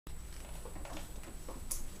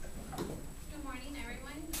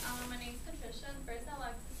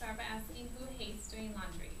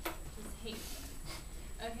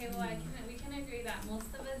well, we can agree that most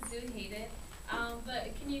of us do hate it.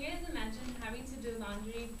 But can you guys imagine having to do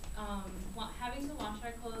laundry, having to wash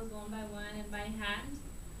our clothes one by one and by hand?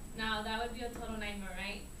 Now that would be a total nightmare,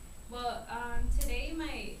 right? Well, today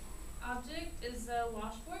my object is a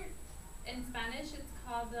washboard. In Spanish, it's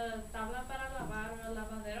called the tabla para lavar or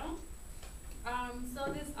lavadero.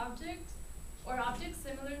 So this object, or objects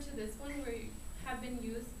similar to this one, have been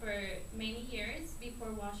used for many years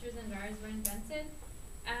before washers and dryers were invented,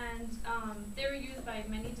 and they were used by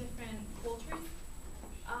many different cultures.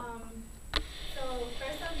 So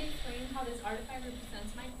first I'll be explaining how this artifact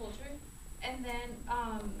represents my culture, and then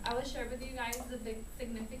I will share with you guys the big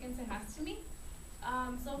significance it has to me.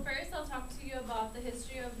 So first I'll talk to you about the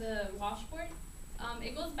history of the washboard.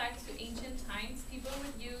 It goes back to ancient times. People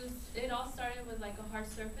would use, it all started with like a hard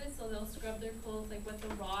surface, so they'll scrub their clothes like with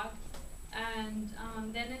a rock. And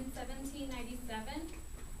then in 1797,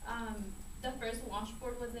 the first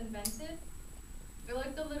washboard was invented. It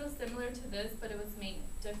looked a little similar to this, but it was made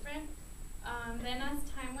different. Then as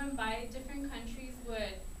time went by, different countries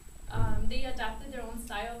would, they adapted their own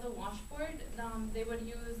style of the washboard. They would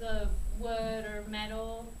use wood or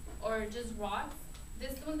metal or just rocks.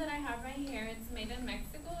 This one that I have right here, it's made in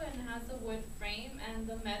Mexico and it has a wood frame and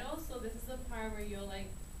the metal. So this is the part where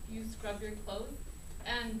you scrub your clothes.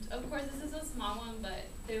 And of course this is a small one, but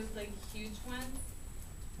there's like huge ones.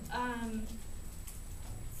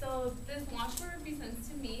 So this washboard represents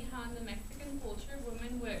to me how in the Mexican culture,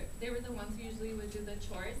 women they were the ones who usually would do the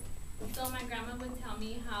chores. So my grandma would tell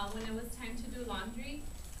me how when it was time to do laundry,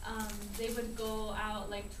 they would go out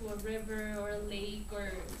like to a river or a lake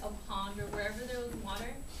or a pond or wherever there was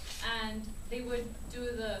water, and they would do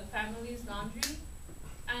the family's laundry.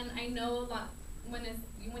 And I know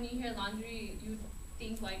when you hear laundry, you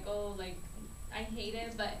think like, oh, like I hate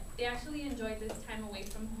it, but they actually enjoyed this time away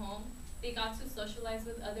from home. They got to socialize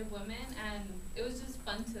with other women, and it was just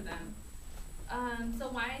fun to them. So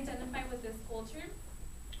why identify with this culture?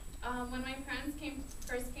 When my parents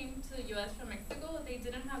first came to the U.S. from Mexico, they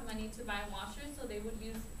didn't have money to buy washers, so they would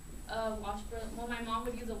use a washboard. Well, my mom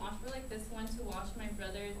would use a washboard like this one to wash my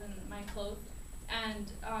brothers and my clothes. And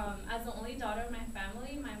as the only daughter of my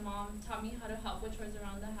family, my mom taught me how to help with chores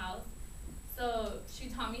around the house. So she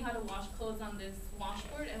taught me how to wash clothes on this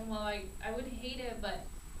washboard, and while I would hate it, but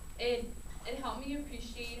it helped me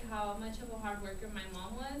appreciate how much of a hard worker my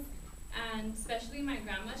mom was. And especially my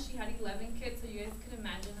grandma, she had 11 kids, so you guys could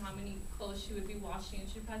imagine how many clothes she would be washing.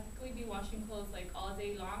 She'd practically be washing clothes like all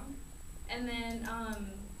day long. And then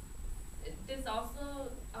this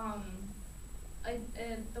also,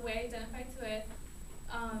 the way I identify to it,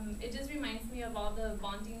 it just reminds me of all the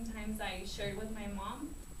bonding times I shared with my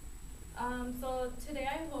mom. So today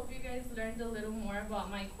I hope you guys learned a little more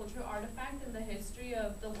about my cultural artifact and the history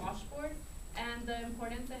of the washboard and the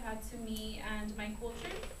importance it had to me and my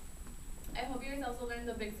culture. I hope you guys also learned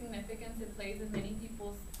the big significance it plays in many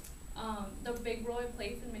people's, the big role it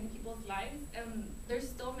plays in many people's lives. And there's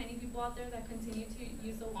still many people out there that continue to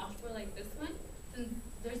use a washboard like this one, since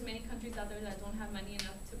there's many countries out there that don't have money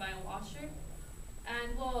enough to buy a washer.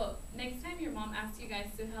 And well, next time your mom asks you guys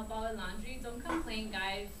to help out with laundry, don't complain,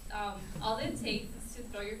 guys. All it takes is to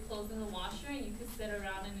throw your clothes in the washer and you can sit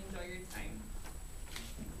around and enjoy your time.